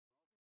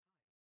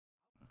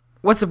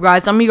What's up,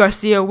 guys? I'm Erik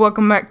Garcia.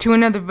 Welcome back to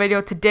another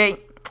video today.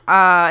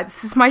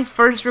 This is my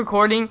first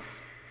recording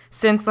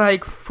since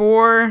like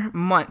 4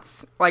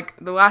 months. Like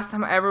the last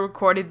time I ever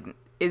recorded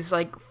is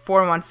like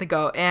 4 months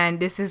ago, and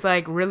this is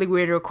like really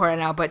weird to record right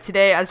now. But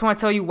today I just want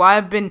to tell you why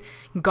I've been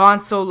gone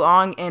so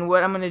long and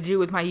what I'm gonna do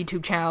with my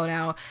YouTube channel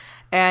now.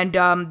 And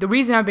the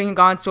reason I've been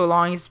gone so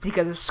long is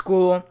because of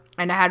school,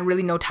 and I had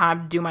really no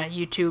time to do my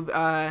YouTube.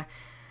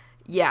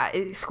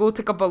 School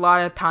took up a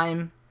lot of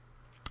time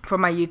for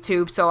my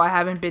YouTube, so I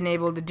haven't been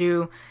able to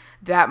do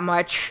that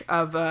much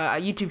of a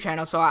YouTube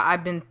channel. So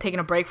I've been taking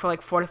a break for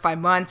like 4 to 5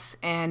 months,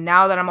 and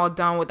now that I'm all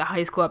done with the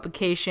high school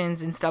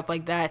applications and stuff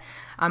like that,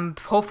 I'm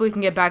hopefully can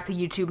get back to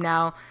YouTube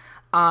now.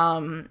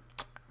 I'm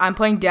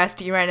playing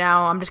Destiny right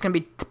now. I'm just gonna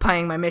be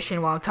playing my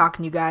mission while I'm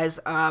talking to you guys.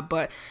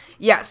 But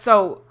yeah,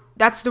 so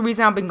that's the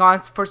reason I've been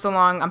gone for so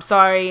long. I'm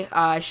sorry.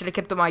 I should have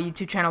kept up my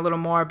YouTube channel a little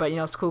more, but you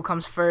know, school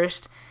comes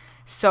first.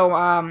 So,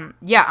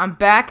 yeah, I'm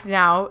back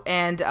now,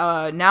 and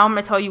now I'm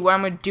going to tell you what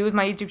I'm going to do with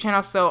my YouTube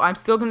channel. So, I'm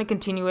still going to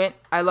continue it.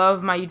 I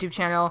love my YouTube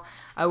channel.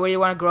 I really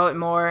want to grow it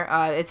more.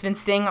 It's been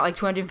staying at like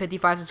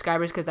 255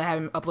 subscribers because I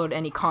haven't uploaded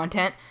any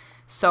content.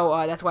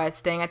 So, that's why it's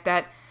staying at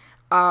that.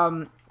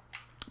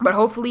 But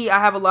hopefully, I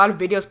have a lot of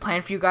videos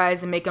planned for you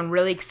guys and make them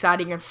really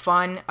exciting and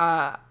fun.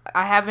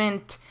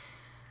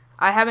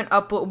 I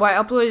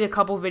uploaded a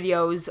couple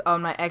videos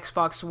on my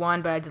Xbox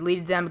One, but I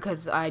deleted them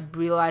because I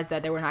realized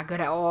that they were not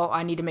good at all.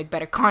 I need to make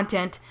better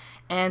content,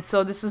 and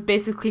so this is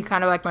basically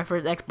kind of like my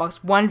first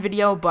Xbox One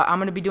video, but I'm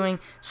going to be doing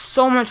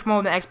so much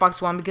more than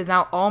Xbox One because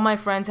now all my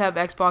friends have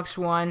Xbox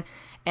One,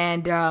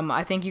 and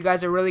I think you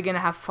guys are really going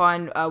to have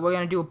fun. We're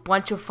going to do a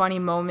bunch of funny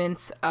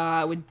moments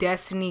with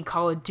Destiny,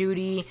 Call of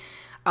Duty,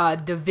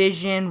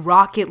 Division,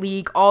 Rocket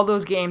League, all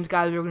those games,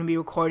 guys, we're going to be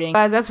recording.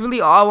 Guys, that's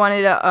really all I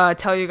wanted to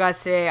tell you guys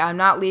today. I'm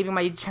not leaving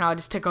my YouTube channel. I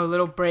just took a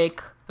little break.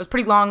 It was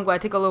pretty long, but I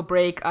took a little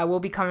break. I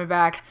will be coming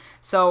back.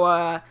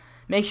 So,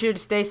 make sure to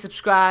stay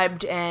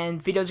subscribed,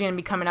 and videos are going to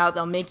be coming out.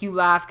 They'll make you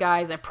laugh,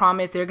 guys. I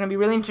promise. They're going to be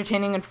really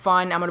entertaining and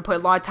fun. I'm going to put a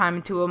lot of time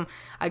into them.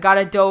 I got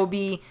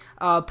Adobe,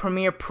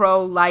 Premiere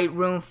Pro,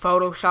 Lightroom,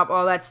 Photoshop,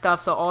 all that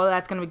stuff. So, all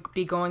that's going to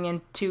be going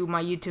into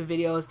my YouTube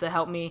videos to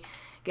help me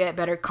get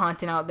better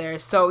content out there.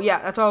 So yeah,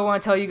 that's all I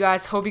want to tell you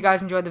guys. Hope you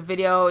guys enjoyed the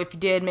video. If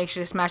you did, make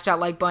sure to smash that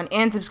like button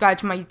and subscribe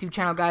to my YouTube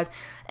channel, guys,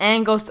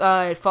 and go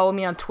follow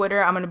me on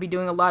Twitter. I'm going to be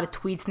doing a lot of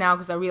tweets now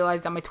because I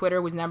realized that my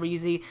Twitter was never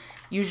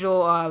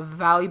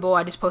valuable.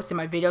 I just posted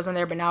my videos on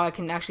there, but now I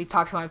can actually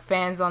talk to my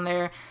fans on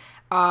there.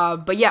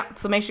 But yeah,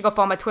 so make sure to go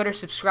follow my Twitter,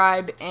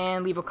 subscribe,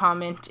 and leave a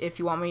comment if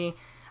you want me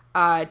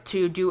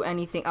to do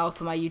anything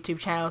else on my YouTube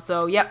channel.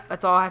 So yeah,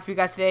 that's all I have for you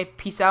guys today.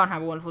 Peace out and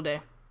have a wonderful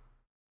day.